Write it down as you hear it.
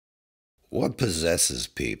What possesses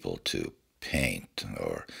people to paint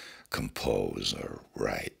or compose or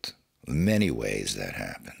write? Many ways that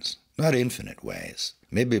happens. Not infinite ways.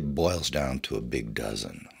 Maybe it boils down to a big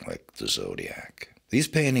dozen, like the Zodiac. These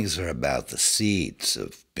paintings are about the seeds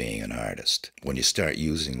of being an artist, when you start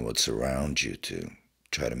using what's around you to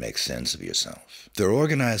try to make sense of yourself. They're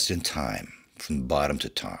organized in time, from bottom to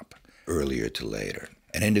top, earlier to later.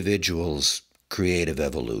 An individual's creative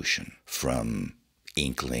evolution, from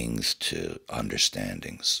inklings to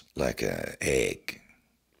understandings, like an egg,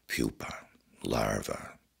 pupa,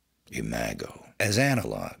 larva, imago, as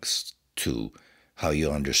analogs to how you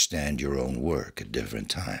understand your own work at different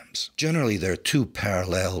times. Generally, there are two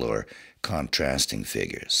parallel or contrasting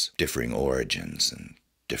figures, differing origins and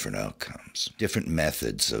different outcomes, different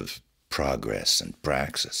methods of progress and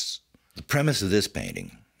praxis. The premise of this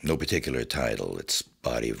painting, no particular title, it's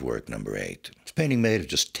body of work number 8. It's a painting made of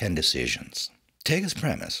just 10 decisions. Take as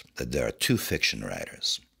premise that there are two fiction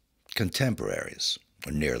writers, contemporaries,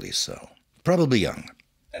 or nearly so, probably young.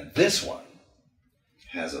 And this one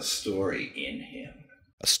has a story in him.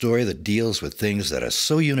 A story that deals with things that are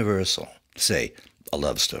so universal, say, a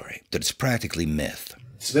love story, that it's practically myth.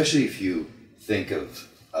 Especially if you think of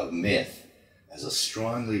myth as a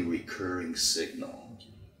strongly recurring signal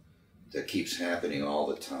that keeps happening all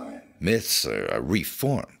the time. Myths are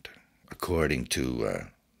reformed according to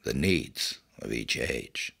the needs of each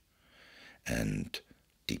age and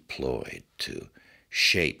deployed to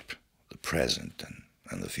shape the present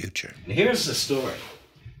and the future. And here's the story.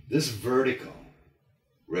 This vertical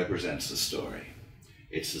represents the story.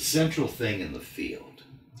 It's the central thing in the field,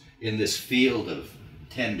 in this field of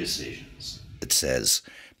 10 decisions. It says,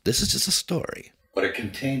 this is just a story, but it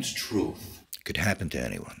contains truth. It could happen to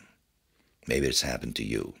anyone. Maybe it's happened to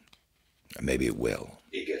you, or maybe it will.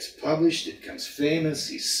 It gets published, it becomes famous,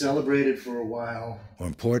 he's celebrated for a while. More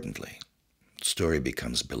importantly, the story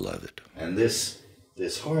becomes beloved. And this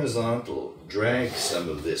horizontal drags some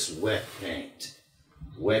of this wet paint,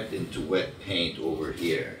 wet into wet paint over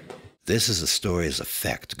here. This is the story's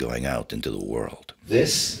effect going out into the world.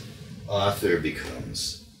 This author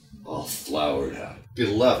becomes all flowered up,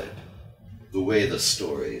 beloved, the way the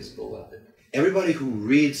story is beloved. Everybody who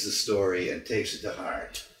reads the story and takes it to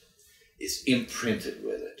heart is imprinted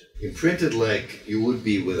with it. Imprinted like you would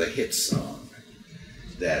be with a hit song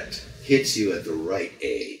that hits you at the right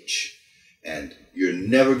age, and you're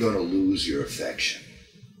never going to lose your affection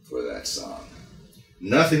for that song.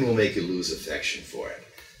 Nothing will make you lose affection for it.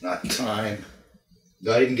 Not time,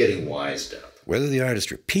 not even getting wised up. Whether the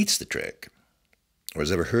artist repeats the trick or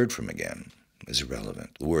is ever heard from again is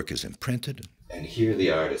irrelevant. The work is imprinted, and here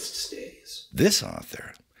the artist stays. This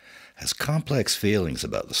author has complex feelings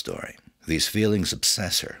about the story. These feelings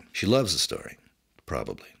obsess her. She loves the story,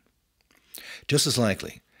 probably. Just as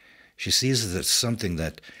likely, she sees it as something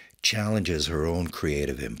that challenges her own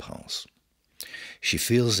creative impulse. She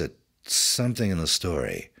feels that something in the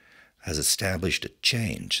story has established a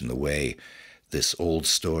change in the way this old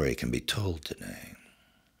story can be told today.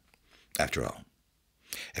 After all,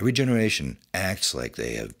 every generation acts like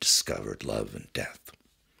they have discovered love and death.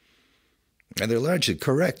 And they're largely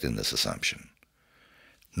correct in this assumption.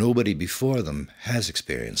 Nobody before them has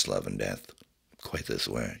experienced love and death quite this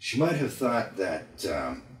way. She might have thought that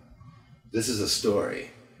this is a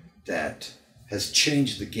story that has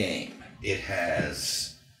changed the game. It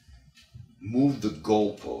has moved the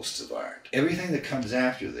goalposts of art. Everything that comes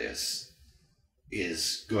after this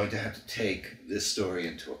is going to have to take this story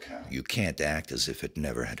into account. You can't act as if it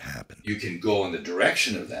never had happened. You can go in the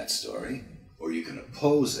direction of that story, or you can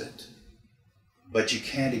oppose it, but you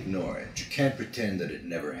can't ignore it. You can't pretend that it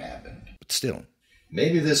never happened. But still,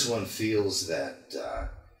 maybe this one feels that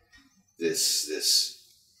this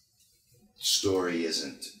story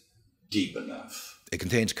isn't deep enough. It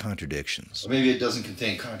contains contradictions. Or maybe it doesn't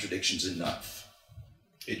contain contradictions enough.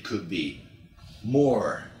 It could be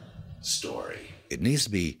more story. It needs to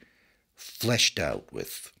be fleshed out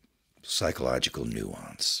with psychological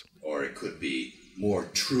nuance. Or it could be more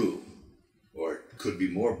true. Or it could be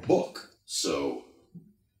more book. So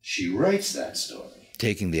she writes that story,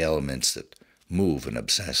 taking the elements that move and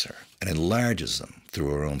obsess her and enlarges them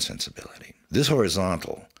through her own sensibility. This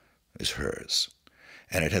horizontal is hers,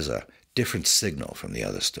 and it has a different signal from the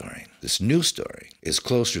other story. This new story is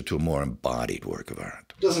closer to a more embodied work of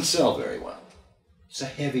art. It doesn't sell very well. It's a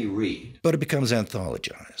heavy read. But it becomes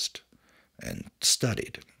anthologized and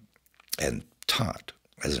studied and taught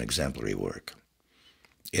as an exemplary work.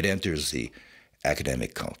 It enters the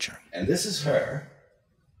academic culture. And this is her,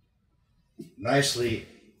 nicely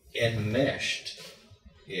enmeshed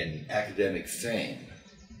in academic fame.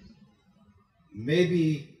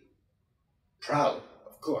 Maybe Proud,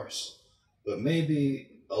 of course, but maybe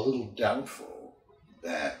a little doubtful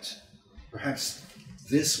that perhaps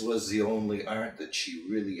this was the only art that she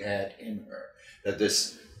really had in her, that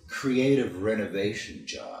this creative renovation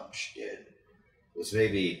job she did was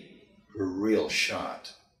maybe her real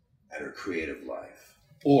shot at her creative life.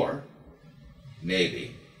 Or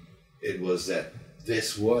maybe it was that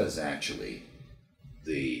this was actually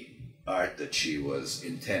the art that she was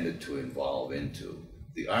intended to evolve into,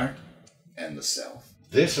 the art and the self.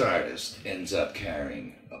 This artist ends up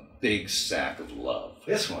carrying a big sack of love.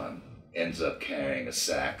 This one ends up carrying a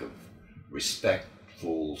sack of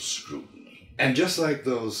respectful scrutiny. And just like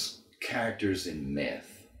those characters in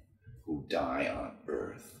myth who die on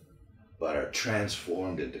Earth but are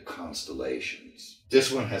transformed into constellations,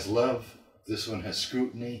 this one has love, this one has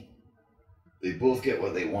scrutiny. They both get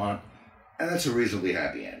what they want, and that's a reasonably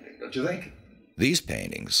happy ending, don't you think? These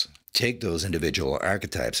paintings take those individual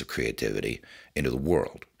archetypes of creativity into the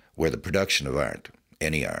world, where the production of art,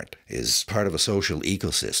 any art, is part of a social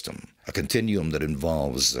ecosystem, a continuum that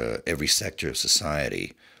involves every sector of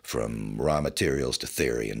society, from raw materials to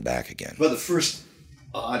theory and back again. Well, the first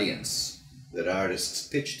audience that artists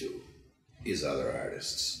pitch to is other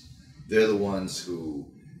artists. They're the ones who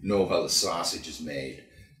know how the sausage is made.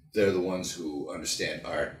 They're the ones who understand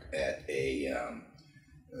art at a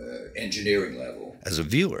engineering level. As a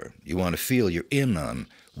viewer, you want to feel you're in on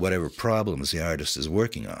whatever problems the artist is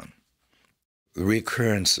working on. The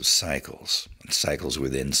recurrence of cycles, and cycles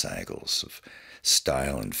within cycles, of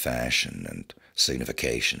style and fashion and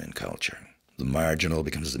signification in culture. The marginal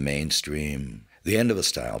becomes the mainstream. The end of a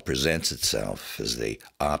style presents itself as the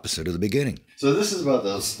opposite of the beginning. So this is about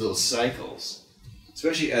those cycles,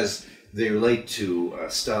 especially as they relate to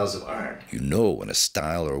styles of art. You know when a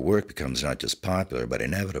style or work becomes not just popular, but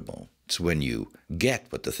inevitable. It's when you get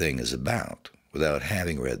what the thing is about without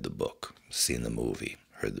having read the book, seen the movie,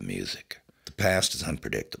 heard the music. The past is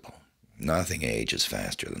unpredictable. Nothing ages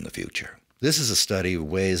faster than the future. This is a study of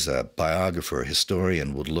ways a biographer or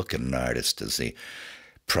historian would look at an artist as the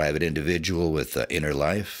private individual with an inner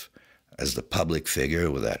life, as the public figure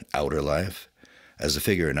with an outer life, as a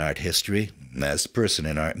figure in art history, and as a person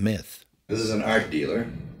in art myth. This is an art dealer.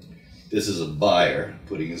 This is a buyer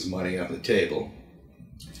putting his money on the table.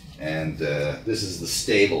 And this is the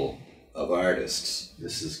stable of artists.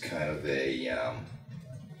 This is kind of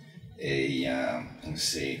let's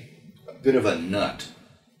see, a bit of a nut,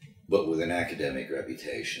 but with an academic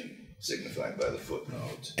reputation, signified by the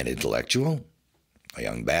footnote. An intellectual, a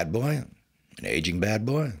young bad boy, an aging bad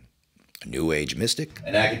boy, a new age mystic.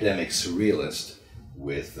 An academic surrealist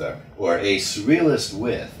with, or a surrealist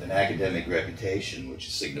with an academic reputation, which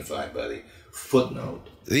is signified by the footnote.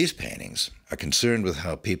 These paintings are concerned with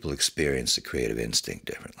how people experience the creative instinct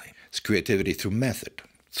differently. It's creativity through method,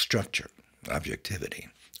 structure, objectivity.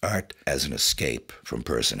 Art as an escape from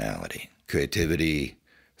personality. Creativity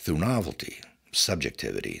through novelty,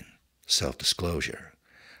 subjectivity, self-disclosure.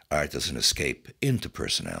 Art as an escape into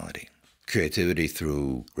personality. Creativity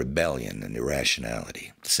through rebellion and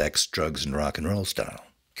irrationality, sex, drugs, and rock and roll style.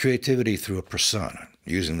 Creativity through a persona,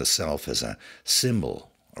 using the self as a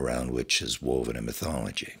symbol around which is woven a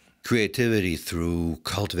mythology. Creativity through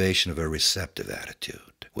cultivation of a receptive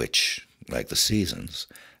attitude, which, like the seasons,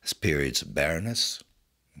 has periods of barrenness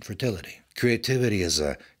and fertility. Creativity is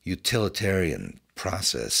a utilitarian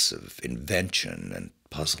process of invention and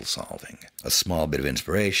puzzle solving. A small bit of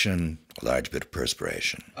inspiration, a large bit of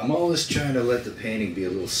perspiration. I'm always trying to let the painting be a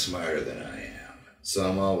little smarter than I am. So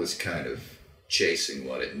I'm always kind of chasing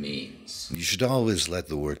what it means. You should always let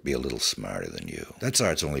the work be a little smarter than you. That's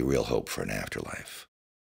art's only real hope for an afterlife.